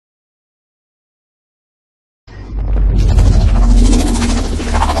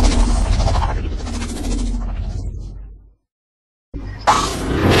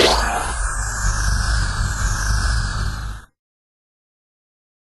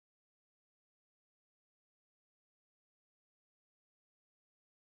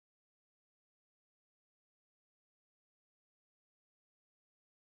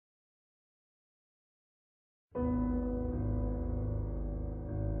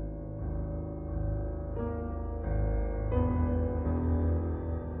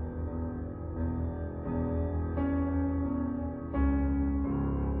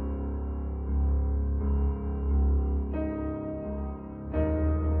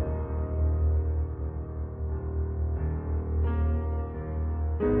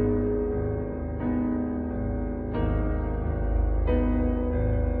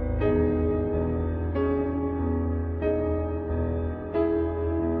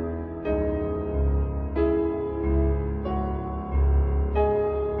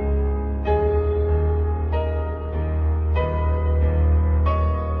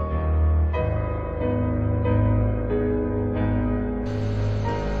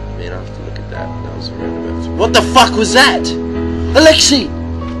What the fuck was that? Alexei!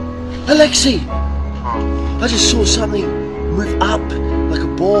 Alexei! I just saw something move up like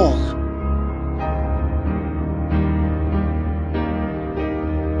a ball.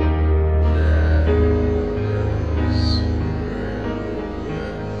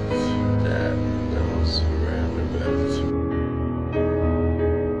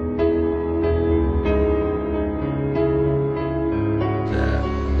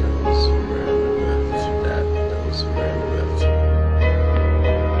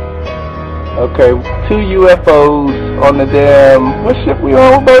 Okay, 2 UFOs on the damn. What ship we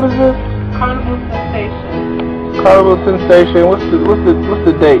on? What boat is this? Carnival Sensation. Carnival Sensation. What's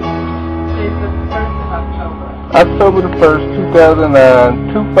the date? It's the 1st of October. October the 1st,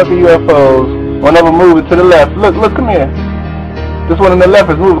 2009. 2 fucking UFOs. One of them moving to the left. Look, come here. This one on the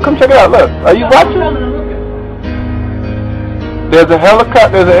left is moving. Come check it out. Look. Are you watching? There's a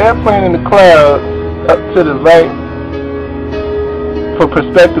helicopter. There's an airplane in the clouds up to the right. For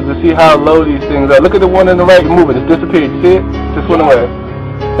perspective to see how low these things are. Look at the one on the right moving. It's disappeared. You see it? Just went away.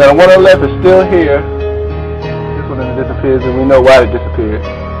 Now the one on the left is still here. This one disappears, and we know why it disappeared.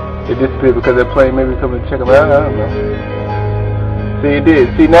 It disappeared because that plane maybe coming to check them out. I don't know. See, it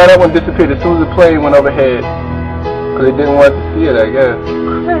did. See, now that one disappeared as soon as the plane went overhead. Because they didn't want to see it, I guess.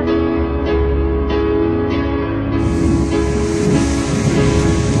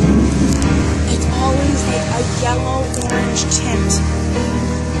 It's always like a yellow-orange tint.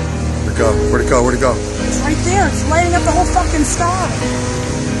 Where'd it go? Where'd it go? It's right there. It's lighting up the whole fucking sky.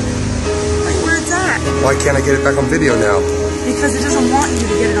 Like, where it's at? Why can't I get it back on video now? Because it doesn't want you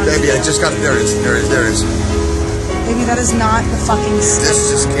to get it on Baby, video. I just got it. There it is. There it is. There it is. Baby, that is not the fucking stuff. This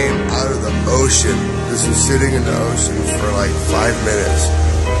just came out of the ocean. This was sitting in the ocean for like 5 minutes.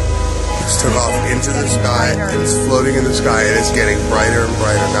 This took off into the sky, and it's floating in the sky, and it's getting brighter and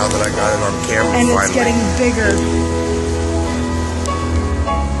brighter now that I got it on camera. And finally. it's getting bigger.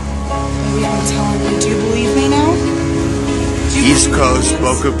 Baby, I'm telling you, do you believe me now? East Coast,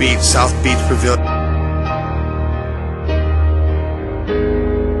 Boca Beach, South Beach Pavilion.